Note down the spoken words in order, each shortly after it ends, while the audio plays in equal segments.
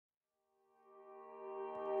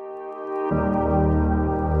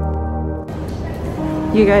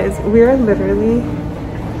You guys, we are literally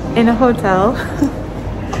in a hotel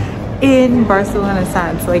in Barcelona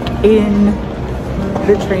SANTS, like in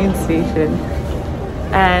the train station.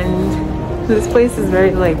 And this place is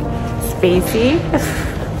very like spacey.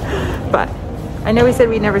 But I know we said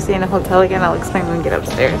we'd never stay in a hotel again. I'll explain when we get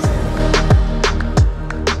upstairs.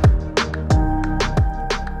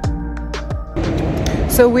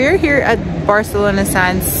 So we're here at Barcelona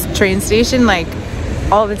SANTS train station like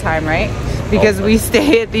all the time, right? Because we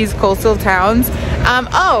stay at these coastal towns.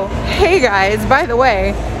 Oh, hey guys, by the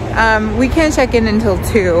way, we can't check in until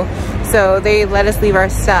 2. So they let us leave our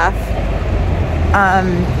stuff,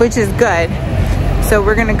 which is good. So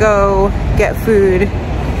we're gonna go get food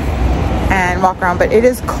and walk around, but it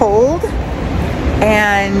is cold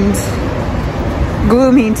and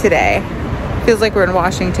gloomy today. Feels like we're in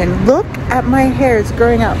Washington. Look at my hair, it's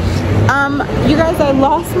growing out. You guys, I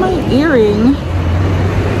lost my earring.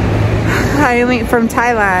 I went from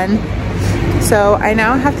Thailand, so I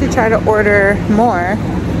now have to try to order more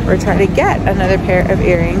or try to get another pair of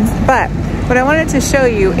earrings. But what I wanted to show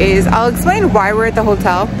you is, I'll explain why we're at the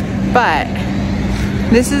hotel, but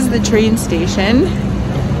this is the train station,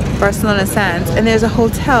 Barcelona SANTS, and there's a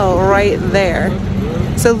hotel right there.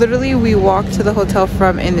 So literally we walk to the hotel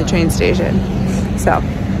from in the train station. So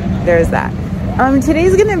there's that.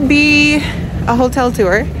 Today's gonna be a hotel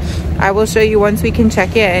tour. I will show you once we can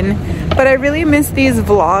check in, but I really miss these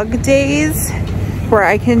vlog days where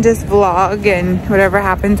I can just vlog and whatever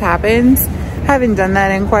happens happens. Haven't done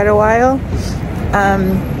that in quite a while.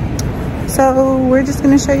 So we're just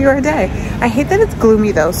gonna show you our day. I hate that it's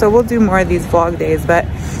gloomy though, so we'll do more of these vlog days, but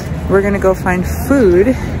we're gonna go find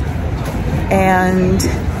food. And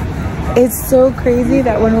it's so crazy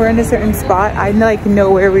that when we're in a certain spot, I like know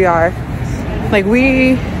where we are. Like,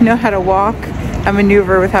 we know how to walk and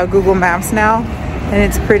maneuver without Google Maps now, and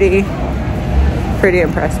it's pretty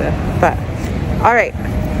impressive. But all right,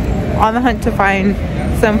 on the hunt to find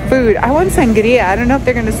some food. I want sangria. I don't know if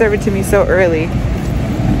they're gonna serve it to me so early.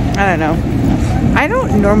 I don't know. I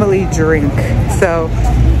don't normally drink, so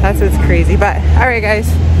that's what's crazy. But all right guys,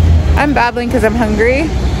 I'm babbling because I'm hungry.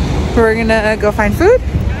 We're gonna go find food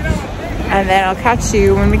and then I'll catch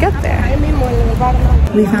you when we get there.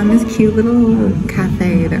 We found this cute little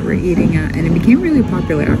cafe that we're eating at, and it became really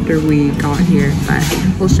popular after we got here, but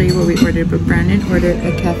we'll show you what we ordered. But Brandon ordered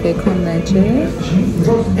a cafe con leche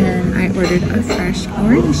and I ordered a fresh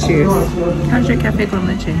orange juice. How's your cafe con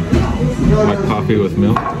leche? Like coffee with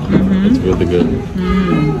milk? It's really good.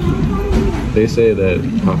 They say that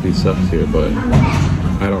coffee sucks here, but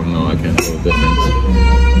I don't know, I can't tell the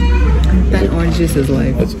difference. That orange juice is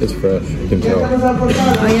life. It's fresh, you can tell.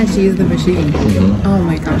 Oh yeah, she used the machine. Oh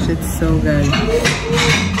my gosh, it's so good.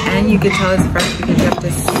 And you can tell it's fresh because you have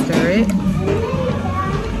to stir it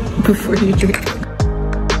before you drink.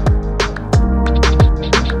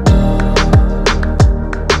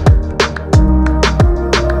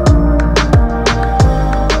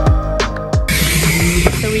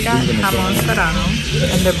 So we got jamon serrano,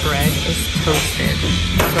 and the bread is toasted.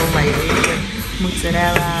 So lightly with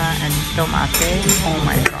mozzarella and tomate. Oh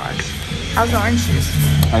my gosh. How's the orange juice?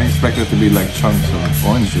 I didn't expect it to be like chunks of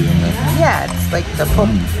orange juice in there. Yeah, it's like the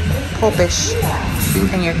pulpish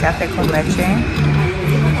in your cafe con leche.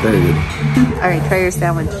 Very good. Alright, try your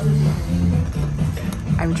sandwich.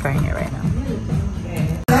 I'm trying it right now.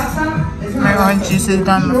 My orange juice is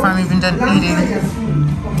done before I'm even done eating.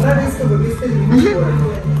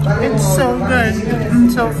 It's so good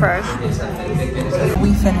and so fresh.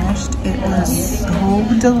 We finished. It was so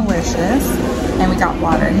delicious, and we got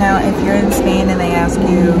water. Now, if you're in Spain and they ask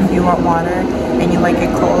you if you want water and you like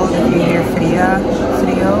it cold, if you hear frio,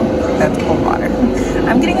 that's cold water.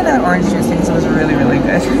 I'm getting another orange juice because it was really, really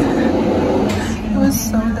good. It was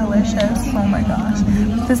so delicious. Oh my gosh.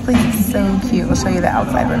 This place is so cute. We'll show you the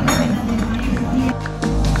outside when we leave.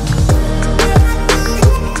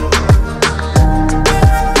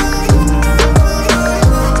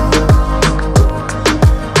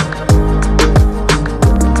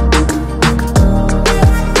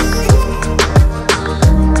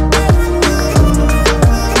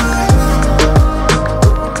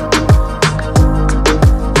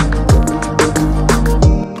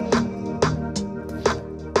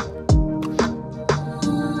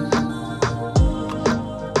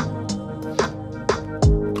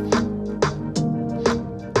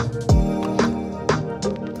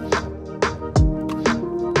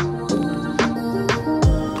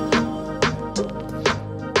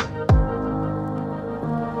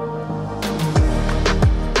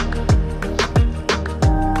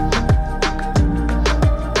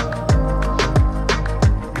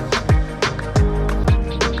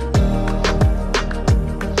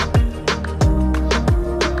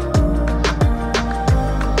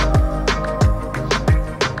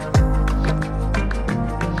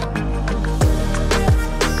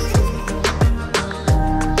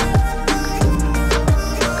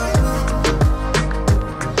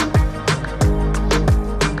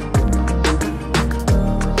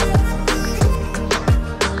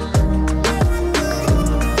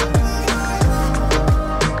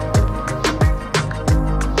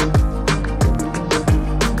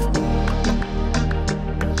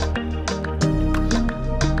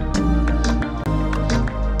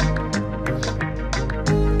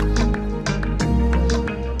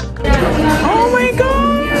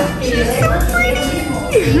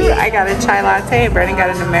 I got a chai latte. Brennan got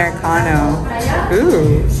an Americano.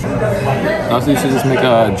 Ooh. Also, you should just make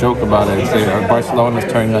a joke about it and say Barcelona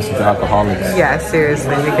is turning us into alcoholics. Yeah,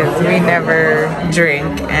 seriously, because we never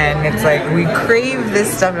drink and it's like we crave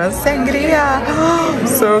this stuff. No, sangria.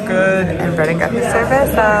 So good. And Brennan got the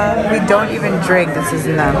cerveza. We don't even drink. This is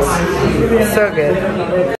nuts. So good.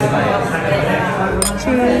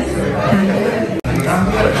 Cheers.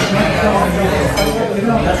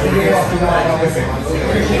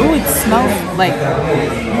 Ooh, it smells like,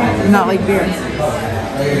 not like beer.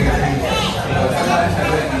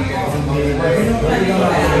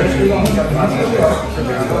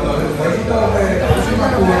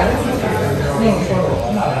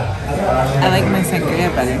 I like my sangria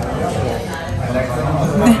better.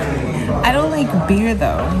 I don't like beer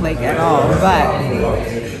though, like at all, but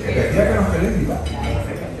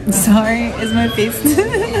sorry, is my face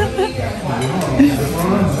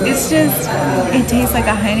it's just, it tastes like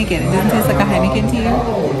a Heineken. It doesn't taste like a Heineken to you?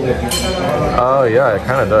 Oh yeah, it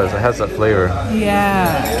kind of does. It has that flavor.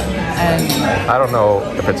 Yeah. And I don't know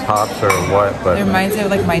if it's hops or what, but it reminds me of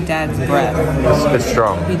like my dad's breath. It's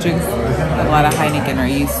strong. He drinks a lot of Heineken, or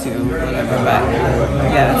used to, whatever, but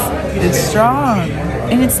yes, it's strong.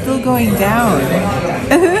 And it's still going down.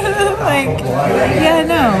 Like, yeah,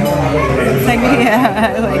 no. It's like,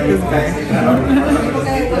 yeah, I like this better.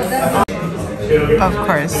 Of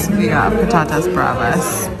course, we got patatas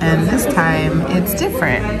bravas, and this time it's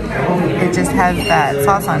different. It just has that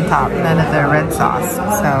sauce on top, none of the red sauce.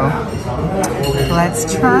 So let's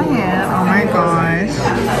try it. Oh my gosh.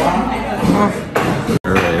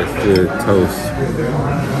 All right, let's do toast.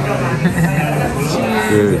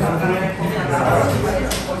 Cheers.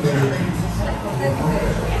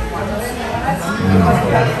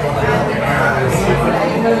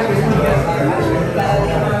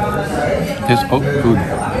 Just food.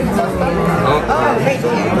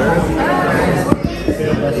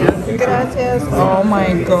 Gracias. Oh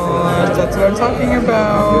my gosh, that's what I'm talking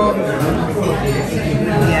about.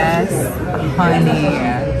 Yes, honey.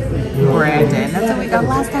 Brandon, that's what we got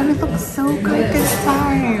last time. It looked so good this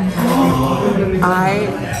time. I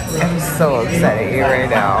am so upset at you right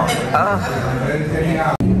now.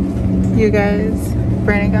 You guys,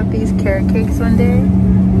 Brandon got these carrot cakes one day,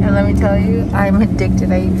 and let me tell you, I'm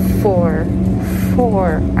addicted. I eat four.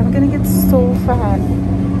 I'm gonna get so fat.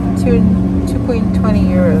 2.20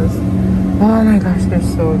 euros. Oh my gosh, they're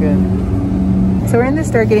so good. So we're in the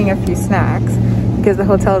store getting a few snacks because the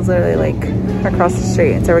hotel is literally like across the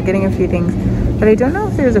street. And so we're getting a few things, but I don't know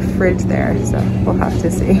if there's a fridge there, so we'll have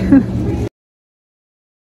to see.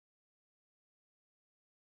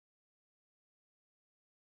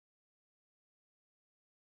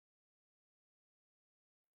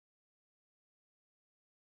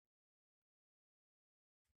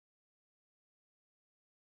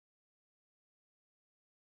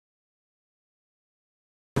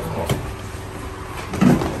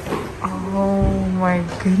 Oh my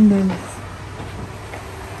goodness.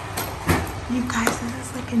 You guys, this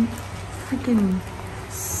is like a freaking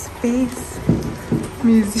space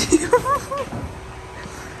museum.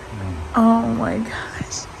 Oh my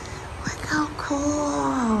gosh. Look how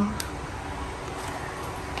cool.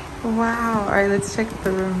 Wow. Alright, let's check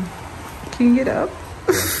the room. Can you get up?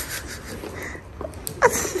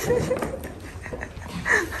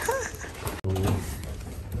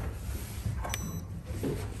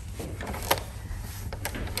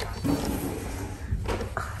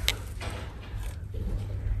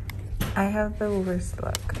 I have the worst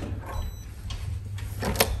luck.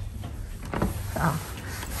 Oh.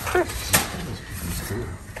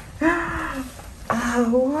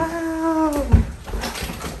 Oh, wow.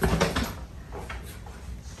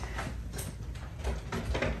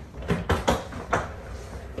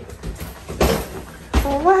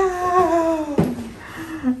 Wow.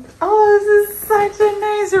 Oh, this is such a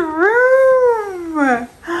nice room.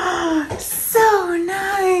 So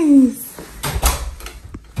nice.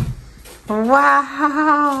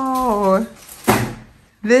 Wow.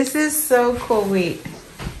 This is so cool. Wait,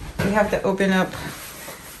 we have to open up.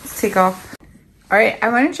 Let's take off. All right, I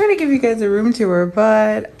want to try to give you guys a room tour,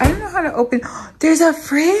 but I don't know how to open. There's a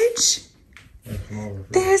fridge.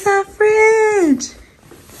 There's a fridge.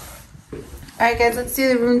 All right, guys, let's do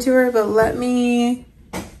the room tour, but let me,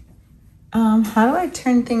 how do I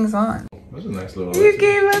turn things on? That's a nice little You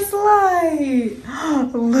gave us light.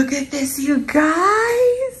 Look at this, you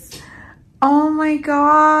guys. Oh my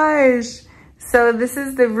gosh. So this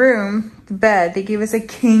is the room, the bed. They gave us a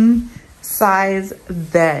king size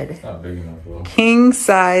bed. It's not big enough, though. King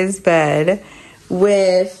size bed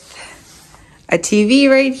with a TV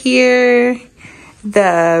right here.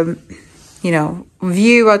 The you know,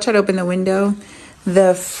 view. I'll try to open the window.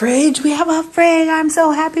 The fridge, we have a fridge. I'm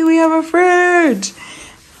so happy we have a fridge.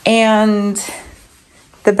 And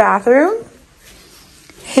the bathroom,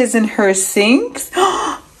 his and her sinks.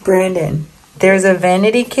 Brandon, there's a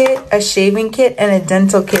vanity kit, a shaving kit, and a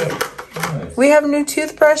dental kit. Nice. We have new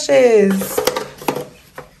toothbrushes.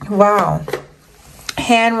 Wow.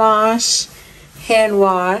 Hand wash, hand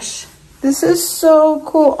wash. This is so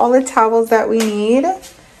cool. All the towels that we need.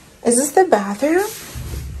 Is this the bathroom?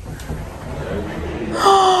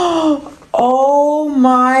 Oh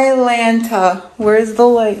my Lanta. Where's the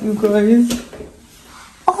light, you guys?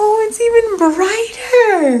 Oh, it's even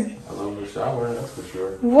brighter. I love the shower, that's for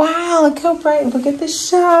sure. Wow, look how bright. Look at the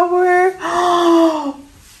shower. Oh,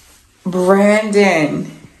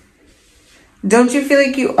 Brandon. Don't you feel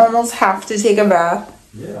like you almost have to take a bath?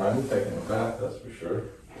 Yeah, I'm taking a bath, that's for sure.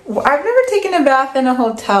 Well, I've never taken a bath in a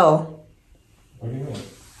hotel. What do you mean?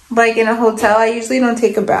 Like in a hotel, I usually don't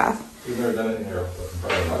take a bath. You've never done it in your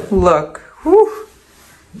life? Look. Whew.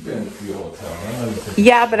 You've been to a hotel.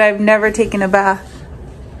 Yeah, but I've never taken a bath.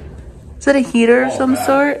 Is that a heater of some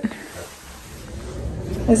sort?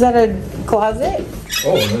 Is that a closet?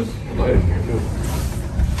 Oh, there's light in here too.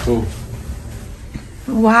 Cool.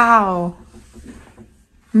 Wow.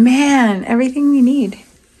 Man, everything we need.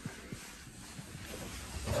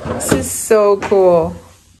 This is so cool.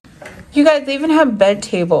 You guys, they even have bed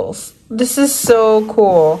tables. This is so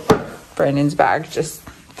cool. Brandon's bag just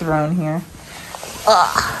thrown here.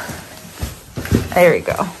 Ugh. There we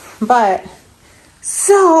go. But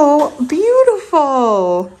so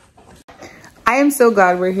beautiful. I am so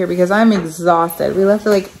glad we're here because I'm exhausted. We left at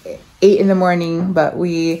like 8 in the morning, but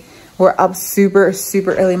we were up super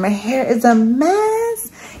early. My hair is a mess.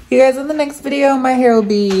 You guys, in the next video, my hair will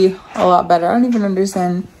be a lot better. I don't even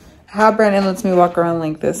understand how Brandon lets me walk around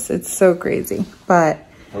like this. It's so crazy, but.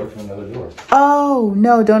 Open another door. Oh,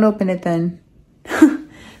 no, don't open it then.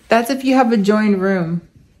 That's if you have a joined room.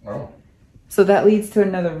 Oh. So that leads to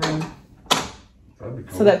another room. That'd be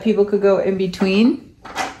cool. So that people could go in between.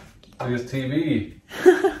 There's TV.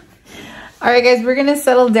 All right, guys, we're gonna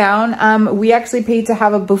settle down. We actually paid to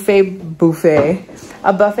have a buffet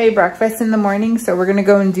breakfast in the morning. So we're gonna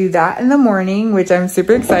go and do that in the morning, which I'm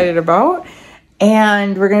super excited about.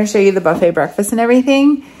 And we're gonna show you the buffet breakfast and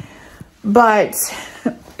everything. But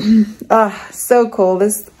so cool.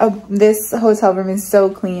 This hotel room is so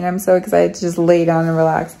clean. I'm so excited to just lay down and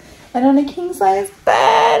relax. And on a king size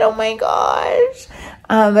bed. Oh my gosh.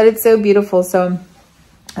 But it's so beautiful. So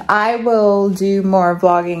I will do more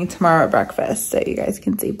vlogging tomorrow at breakfast so you guys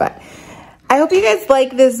can see. But I hope you guys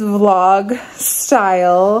like this vlog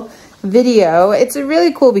style video. It's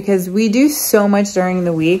really cool because we do so much during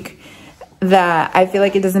the week that I feel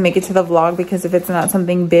like it doesn't make it to the vlog because if it's not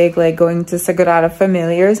something big like going to Sagrada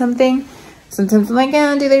Familia or something, sometimes I'm like,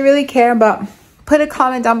 do they really care? But put a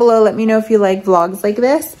comment down below. Let me know if you like vlogs like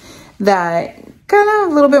this that kind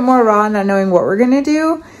of a little bit more raw, not knowing what we're gonna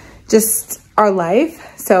do, just our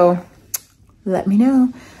life. So let me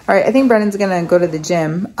know. All right, I think Brennan's gonna go to the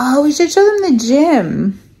gym. Oh, we should show them the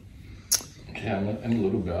gym. Yeah, in a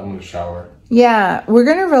little bit. I'm gonna shower. Yeah, we're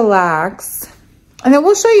gonna relax. And then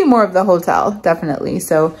we'll show you more of the hotel, definitely,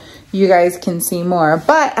 so you guys can see more.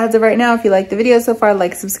 But as of right now, if you like the video so far,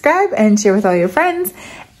 like, subscribe, and share with all your friends.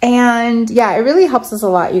 And yeah, it really helps us a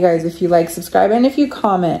lot, you guys, if you like, subscribe, and if you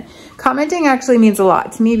comment. Commenting actually means a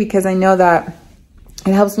lot to me because I know that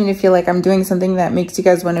it helps me to feel like I'm doing something that makes you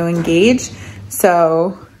guys want to engage.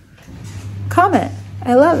 So comment.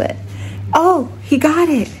 I love it. Oh, he got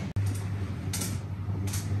it.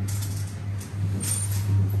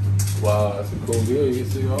 Wow, that's a cool view. You can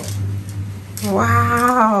see all.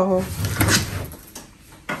 Wow.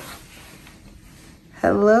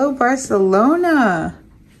 Hello, Barcelona.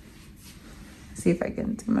 See if I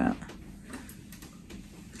can zoom out.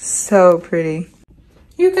 So pretty.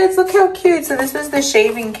 You guys, look how cute. So this was the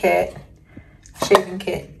shaving kit.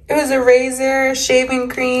 It was a razor, shaving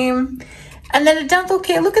cream, and then a dental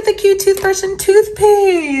kit. Look at the cute toothbrush and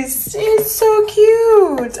toothpaste. It's so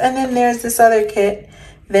cute. And then there's this other kit.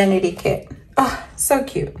 Vanity kit. Oh, so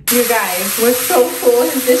cute. You guys, what's so cool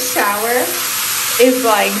is this shower is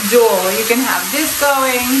like dual. You can have this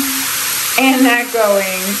going and that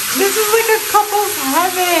going. This is like a couple's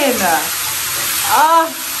heaven.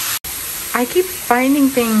 I keep finding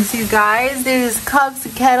things, you guys. There's cups, a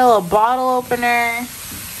kettle, a bottle opener.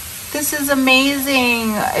 This is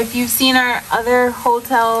amazing. If you've seen our other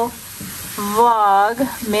hotel vlog,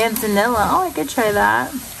 Manzanilla. Oh, I could try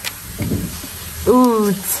that.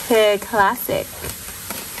 Ooh, classic.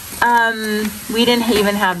 We didn't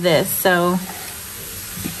even have this, so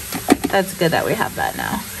that's good that we have that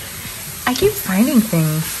now. I keep finding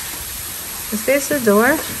things. Is this a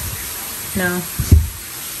door? No.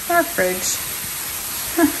 Our fridge.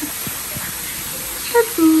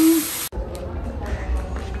 That's me.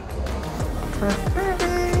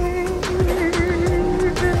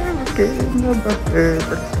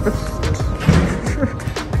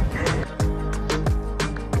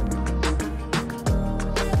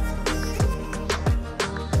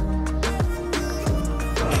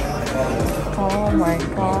 Oh my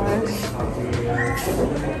gosh.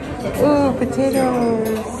 Ooh,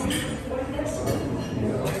 potatoes.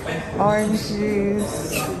 Orange juice.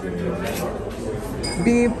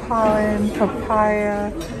 Bee pollen,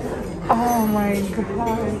 papaya. Oh my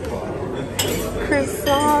god.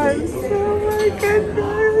 Croissants. Oh my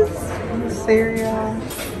goodness. Cereal.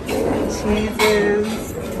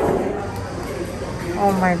 Cheeses.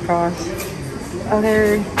 Oh my gosh.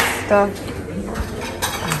 Other stuff.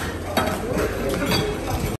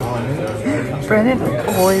 Brendan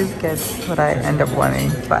always gets what I end up wanting,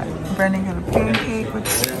 but Brendan got a pancake, which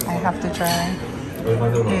I have to try,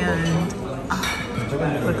 and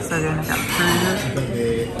looks so good. I got fruit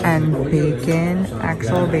and bacon,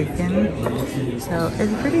 actual bacon, so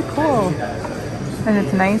it's pretty cool, and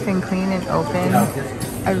it's nice and clean and open.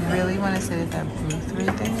 I really want to sit at that booth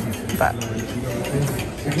right there, but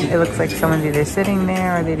it looks like someone's either sitting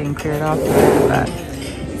there or they didn't clear it off yet, but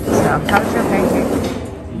so, how's your pancake?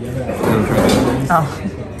 Oh.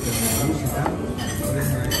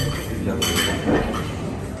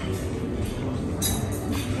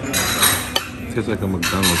 Tastes like a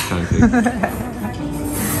McDonald's pancake.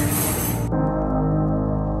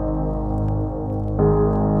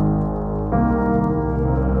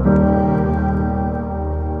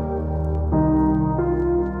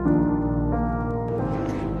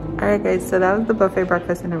 Alright guys, so that was the buffet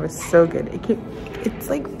breakfast and it was so good. It's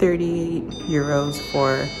like 38 euros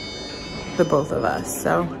for the both of us.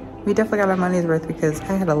 So we definitely got our money's worth because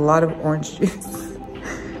I had a lot of orange juice.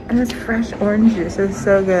 And it was fresh orange juice. It was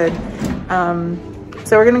so good.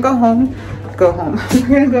 So we're gonna go home. We're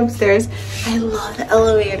gonna go upstairs. I love the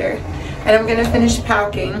elevator. And I'm gonna finish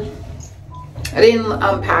packing. I didn't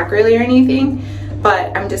unpack really or anything,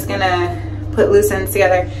 but I'm just gonna put loose ends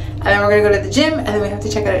together. And then we're gonna go to the gym and then we have to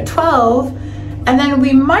check out at 12. And then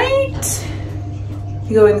we might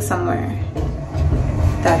be going somewhere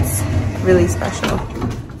that's really special.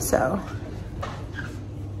 So,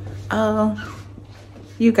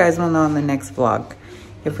 you guys will know in the next vlog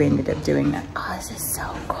if we ended up doing that. Oh, this is so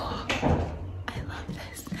cool. I love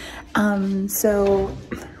this. So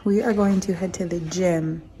we are going to head to the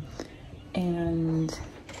gym and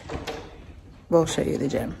we'll show you the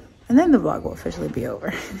gym. And then the vlog will officially be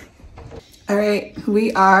over. All right,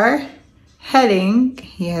 we are heading.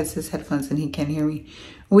 He has his headphones and he can't hear me.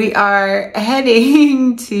 We are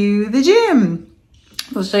heading to the gym.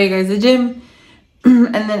 We'll show you guys the gym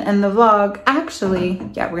and then end the vlog. Actually,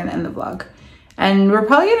 yeah, we're gonna end the vlog. And we're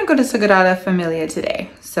probably gonna go to Sagrada Familia today.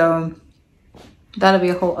 So that'll be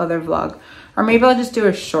a whole other vlog. Or maybe I'll just do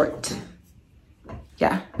a short.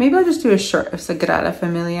 Yeah, maybe I'll just do a short of Sagrada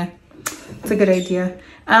Familia. It's a good idea.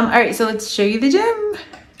 All right, so let's show you the gym.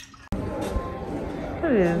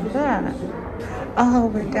 What is that? Oh,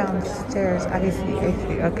 we're downstairs. I see,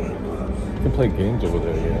 okay. You can play games over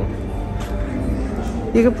there, yeah.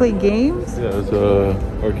 You can play games? Yeah, there's a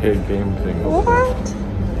arcade game thing. What?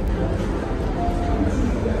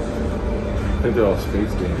 I think they're all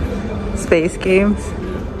space games. Space games?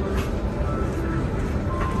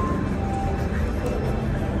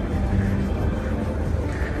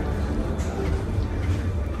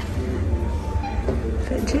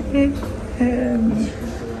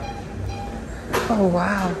 Oh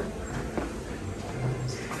wow.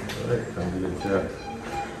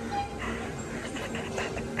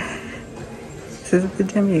 This is the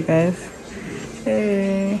gym, you guys.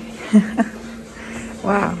 Hey.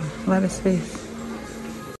 Wow, a lot of space.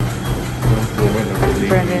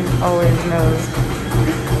 Brendan always knows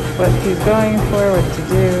what he's going for, what to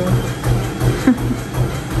do.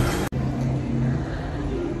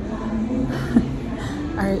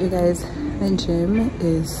 Alright you guys, the gym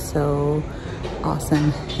is so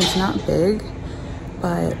awesome. It's not big,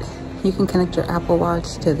 but you can connect your Apple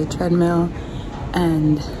Watch to the treadmill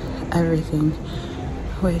and everything,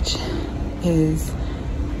 which is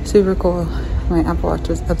super cool. My Apple Watch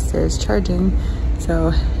was upstairs charging,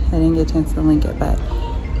 so I didn't get a chance to link it, but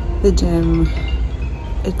the gym,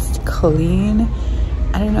 it's clean.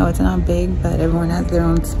 I don't know, it's not big, but everyone has their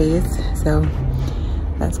own space, so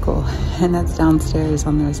that's cool. And that's downstairs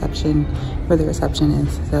on the reception, where the reception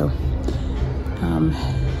is. So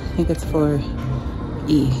I think it's for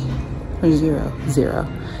E or 00.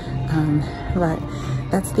 But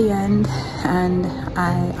that's the end, and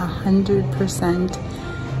I 100%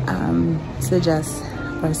 suggest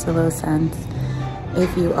Barcelo SANTS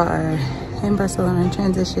if you are in Barcelona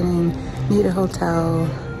transitioning, need a hotel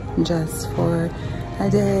just for a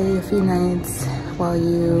day, a few nights while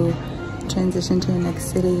you transition to your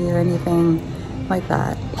next city or anything like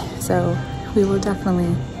that. So we will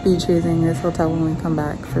definitely be choosing this hotel when we come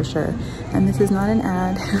back for sure. And this is not an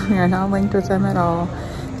ad. We are not linked with them at all.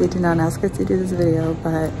 They did not ask us to do this video,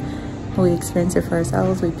 but we experienced it for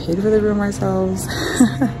ourselves. We paid for the room ourselves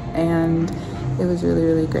and it was really,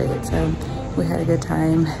 really great. So we had a good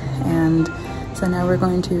time, and so now we're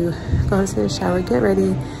going to go upstairs, shower, get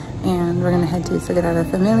ready, and we're gonna head to Sagrada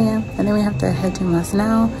Familia, and then we have to head to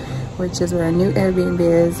Masnau, which is where our new Airbnb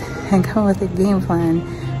is, and come up with a game plan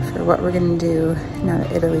for what we're gonna do now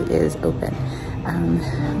that Italy is open.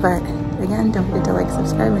 But again, don't forget to like,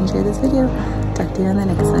 subscribe, and share this video. Talk to you on the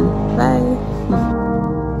next one. Bye.